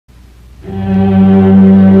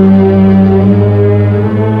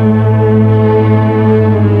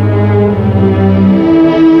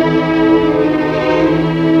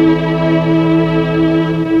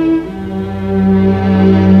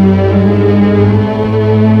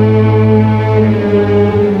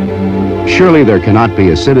Surely there cannot be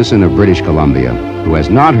a citizen of British Columbia who has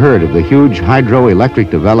not heard of the huge hydroelectric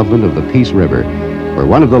development of the Peace River, where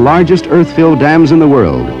one of the largest earth-filled dams in the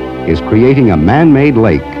world is creating a man-made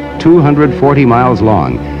lake 240 miles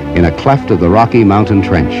long in a cleft of the Rocky Mountain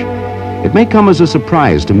Trench. It may come as a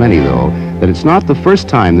surprise to many, though, that it's not the first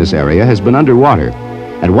time this area has been underwater.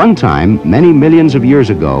 At one time, many millions of years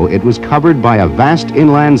ago, it was covered by a vast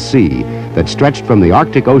inland sea that stretched from the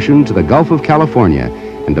Arctic Ocean to the Gulf of California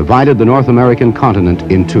and divided the North American continent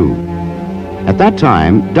in two. At that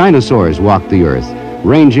time, dinosaurs walked the earth,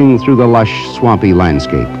 ranging through the lush, swampy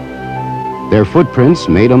landscape. Their footprints,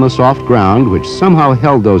 made on the soft ground, which somehow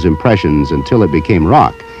held those impressions until it became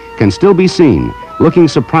rock, can still be seen, looking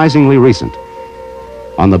surprisingly recent.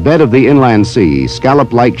 On the bed of the inland sea,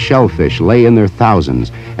 scallop-like shellfish lay in their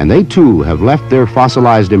thousands, and they too have left their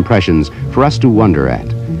fossilized impressions for us to wonder at.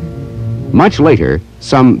 Much later,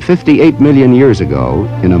 some 58 million years ago,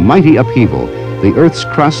 in a mighty upheaval, the Earth's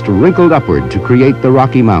crust wrinkled upward to create the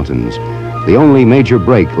Rocky Mountains. The only major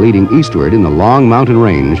break leading eastward in the long mountain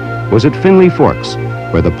range was at Finley Forks,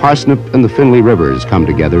 where the Parsnip and the Finley rivers come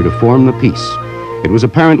together to form the Peace. It was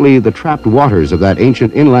apparently the trapped waters of that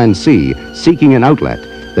ancient inland sea seeking an outlet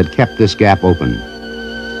that kept this gap open.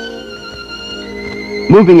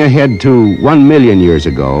 Moving ahead to 1 million years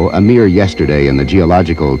ago, a mere yesterday in the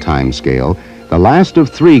geological time scale, the last of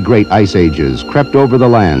three great ice ages crept over the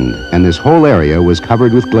land, and this whole area was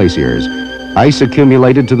covered with glaciers. Ice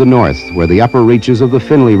accumulated to the north, where the upper reaches of the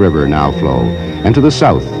Finley River now flow, and to the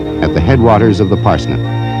south, at the headwaters of the Parsnip.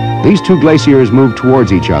 These two glaciers moved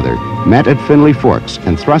towards each other, met at Finley Forks,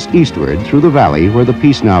 and thrust eastward through the valley where the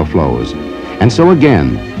Peace now flows. And so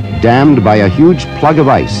again, dammed by a huge plug of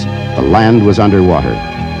ice, the land was underwater.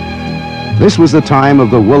 This was the time of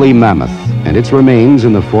the woolly mammoth, and its remains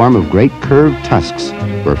in the form of great curved tusks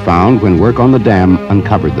were found when work on the dam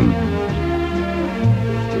uncovered them.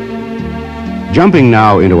 Jumping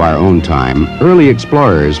now into our own time, early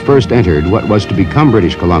explorers first entered what was to become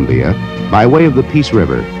British Columbia by way of the Peace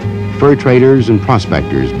River. Fur traders and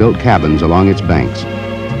prospectors built cabins along its banks.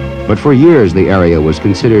 But for years, the area was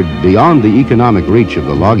considered beyond the economic reach of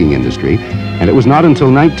the logging industry, and it was not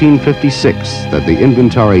until 1956 that the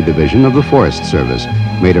Inventory Division of the Forest Service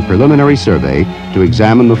made a preliminary survey to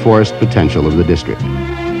examine the forest potential of the district.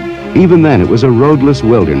 Even then, it was a roadless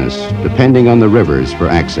wilderness, depending on the rivers for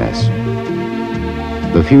access.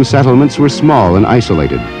 The few settlements were small and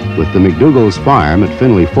isolated, with the McDougall's farm at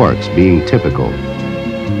Finley Forks being typical.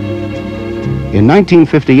 In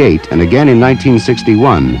 1958 and again in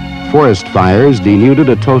 1961, forest fires denuded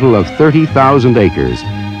a total of 30,000 acres,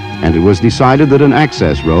 and it was decided that an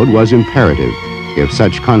access road was imperative if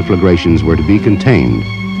such conflagrations were to be contained.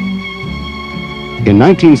 In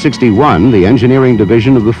 1961, the Engineering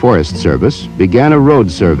Division of the Forest Service began a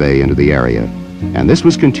road survey into the area, and this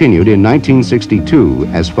was continued in 1962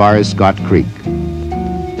 as far as Scott Creek.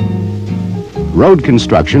 Road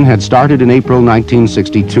construction had started in April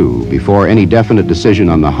 1962 before any definite decision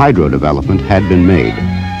on the hydro development had been made.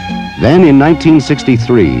 Then in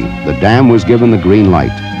 1963, the dam was given the green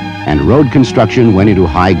light, and road construction went into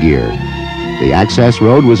high gear. The access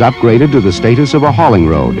road was upgraded to the status of a hauling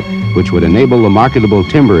road, which would enable the marketable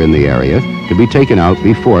timber in the area to be taken out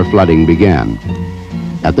before flooding began.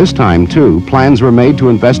 At this time, too, plans were made to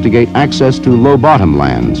investigate access to low-bottom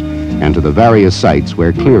lands and to the various sites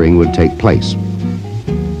where clearing would take place.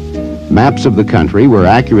 Maps of the country were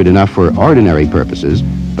accurate enough for ordinary purposes,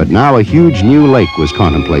 but now a huge new lake was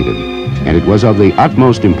contemplated, and it was of the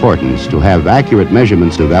utmost importance to have accurate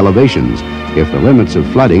measurements of elevations if the limits of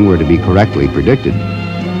flooding were to be correctly predicted.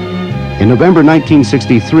 In November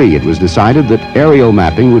 1963, it was decided that aerial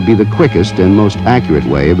mapping would be the quickest and most accurate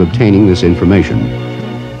way of obtaining this information.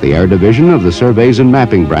 The Air Division of the Surveys and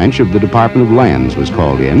Mapping Branch of the Department of Lands was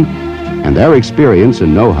called in, and their experience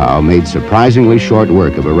and know-how made surprisingly short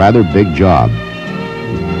work of a rather big job.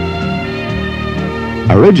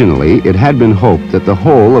 Originally, it had been hoped that the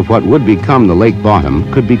whole of what would become the lake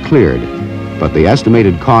bottom could be cleared, but the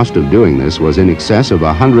estimated cost of doing this was in excess of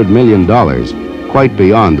 $100 million, quite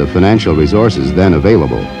beyond the financial resources then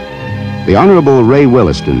available. The Honorable Ray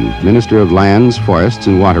Williston, Minister of Lands, Forests,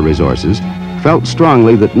 and Water Resources, felt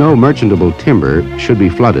strongly that no merchantable timber should be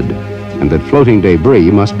flooded, and that floating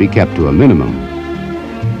debris must be kept to a minimum.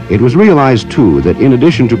 It was realized, too, that in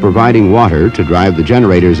addition to providing water to drive the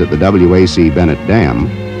generators at the W.A.C. Bennett Dam,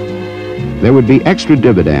 there would be extra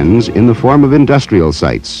dividends in the form of industrial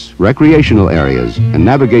sites, recreational areas, and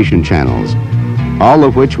navigation channels, all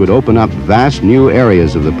of which would open up vast new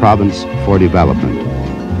areas of the province for development.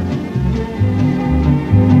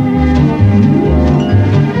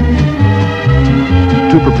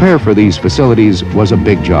 To prepare for these facilities was a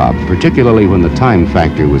big job, particularly when the time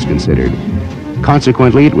factor was considered.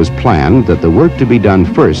 Consequently, it was planned that the work to be done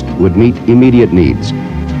first would meet immediate needs,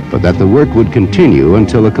 but that the work would continue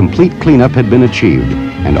until a complete cleanup had been achieved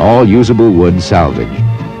and all usable wood salvaged.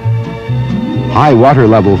 High water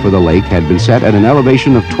level for the lake had been set at an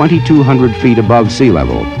elevation of 2,200 feet above sea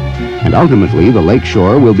level, and ultimately the lake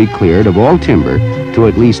shore will be cleared of all timber to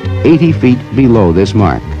at least 80 feet below this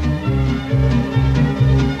mark.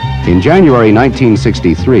 In January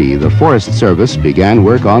 1963, the Forest Service began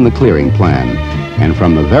work on the clearing plan, and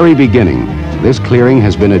from the very beginning, this clearing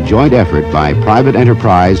has been a joint effort by private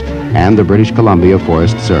enterprise and the British Columbia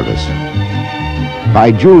Forest Service.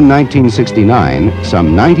 By June 1969,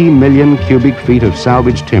 some 90 million cubic feet of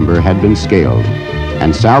salvaged timber had been scaled,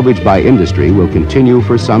 and salvage by industry will continue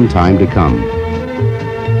for some time to come.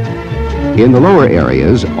 In the lower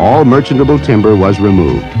areas, all merchantable timber was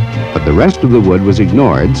removed, but the rest of the wood was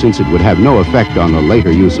ignored since it would have no effect on the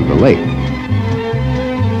later use of the lake.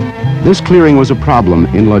 This clearing was a problem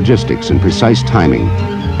in logistics and precise timing,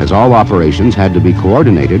 as all operations had to be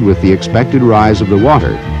coordinated with the expected rise of the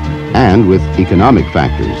water and with economic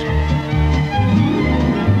factors.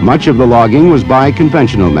 Much of the logging was by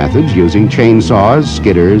conventional methods using chainsaws,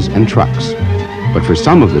 skidders, and trucks. But for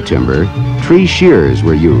some of the timber, tree shears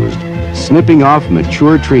were used, snipping off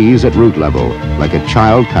mature trees at root level, like a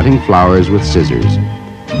child cutting flowers with scissors.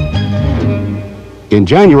 In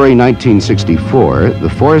January 1964, the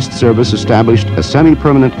Forest Service established a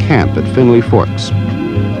semi-permanent camp at Finley Forks.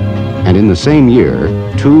 And in the same year,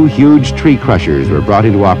 2 huge tree crushers were brought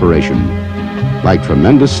into operation. Like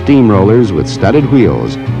tremendous steamrollers with studded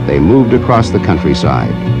wheels, they moved across the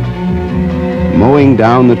countryside, mowing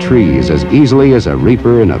down the trees as easily as a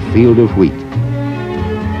reaper in a field of wheat.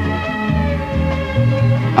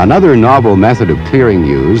 Another novel method of clearing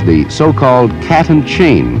used, the so-called cat and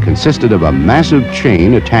chain, consisted of a massive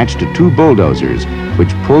chain attached to 2 bulldozers, which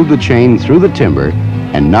pulled the chain through the timber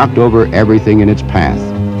and knocked over everything in its path.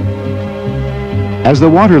 As the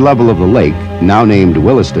water level of the lake, now named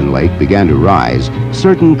Williston Lake, began to rise,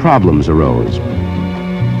 certain problems arose.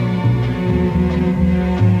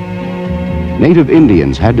 Native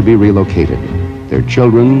Indians had to be relocated. Their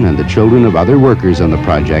children and the children of other workers on the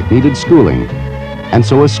project needed schooling, and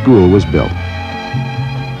so a school was built.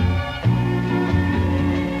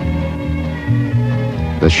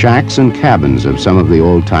 The shacks and cabins of some of the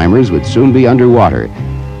old-timers would soon be underwater,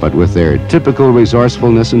 but with their typical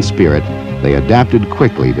resourcefulness and spirit, they adapted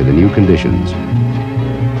quickly to the new conditions.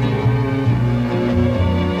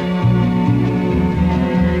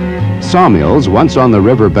 Sawmills, once on the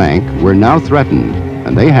river bank, were now threatened,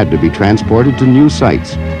 and they had to be transported to new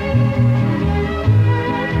sites.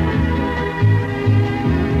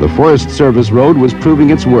 The Forest Service road was proving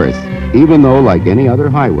its worth, even though, like any other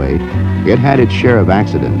highway, it had its share of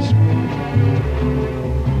accidents.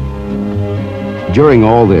 During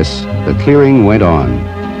all this, the clearing went on.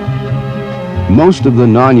 Most of the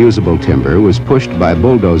non-usable timber was pushed by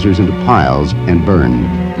bulldozers into piles and burned.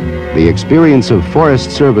 The experience of Forest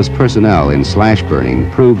Service personnel in slash burning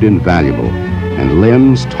proved invaluable, and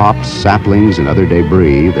limbs, tops, saplings, and other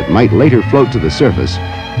debris that might later float to the surface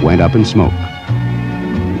went up in smoke.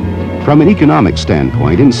 From an economic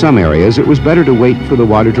standpoint, in some areas it was better to wait for the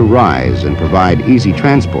water to rise and provide easy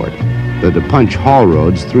transport than to punch haul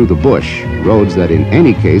roads through the bush, roads that in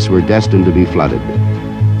any case were destined to be flooded.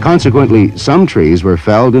 Consequently, some trees were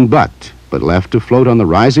felled and bucked, but left to float on the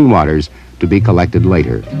rising waters to be collected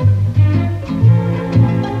later.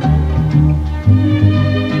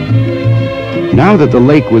 Now that the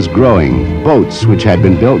lake was growing, boats which had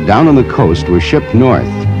been built down on the coast were shipped north,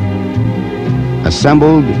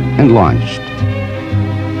 assembled and launched.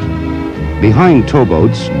 Behind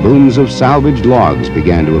towboats, booms of salvaged logs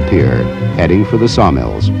began to appear, heading for the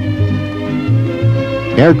sawmills.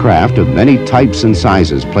 Aircraft of many types and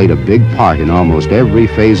sizes played a big part in almost every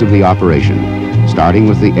phase of the operation, starting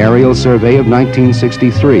with the aerial survey of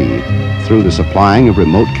 1963, through the supplying of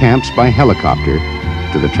remote camps by helicopter,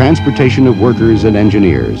 to the transportation of workers and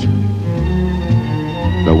engineers.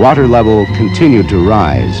 The water level continued to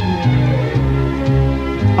rise.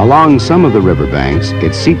 Along some of the riverbanks,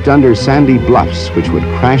 it seeped under sandy bluffs which would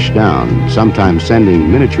crash down, sometimes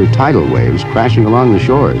sending miniature tidal waves crashing along the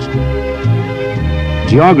shores.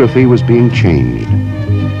 Geography was being changed.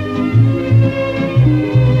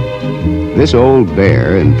 This old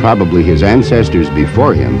bear, and probably his ancestors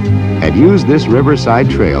before him, had used this riverside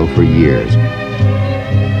trail for years.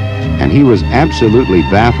 And he was absolutely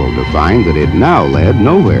baffled to find that it now led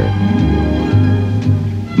nowhere.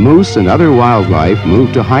 Moose and other wildlife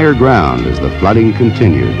moved to higher ground as the flooding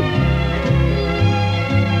continued.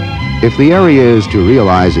 If the area is to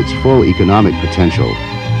realize its full economic potential,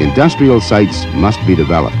 industrial sites must be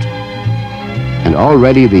developed. And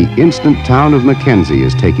already the instant town of Mackenzie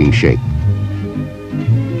is taking shape.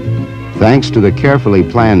 Thanks to the carefully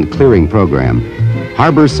planned clearing program,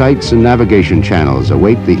 harbor sites and navigation channels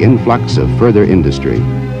await the influx of further industry.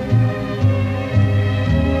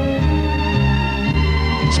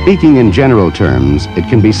 Speaking in general terms, it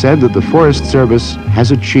can be said that the Forest Service has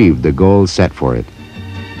achieved the goals set for it.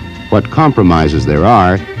 What compromises there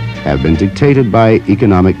are have been dictated by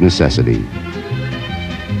economic necessity.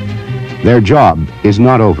 Their job is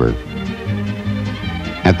not over.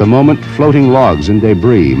 At the moment, floating logs and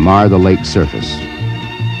debris mar the lake's surface.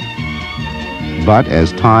 But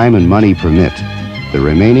as time and money permit, the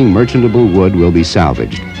remaining merchantable wood will be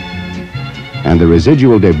salvaged, and the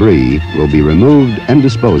residual debris will be removed and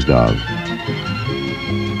disposed of.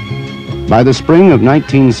 By the spring of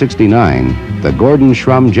 1969, the Gordon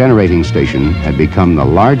Shrum Generating Station had become the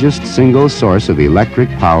largest single source of electric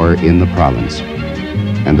power in the province.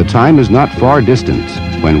 And the time is not far distant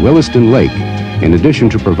when Williston Lake, in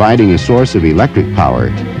addition to providing a source of electric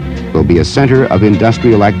power, will be a center of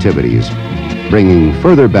industrial activities, bringing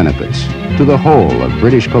further benefits to the whole of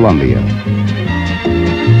British Columbia.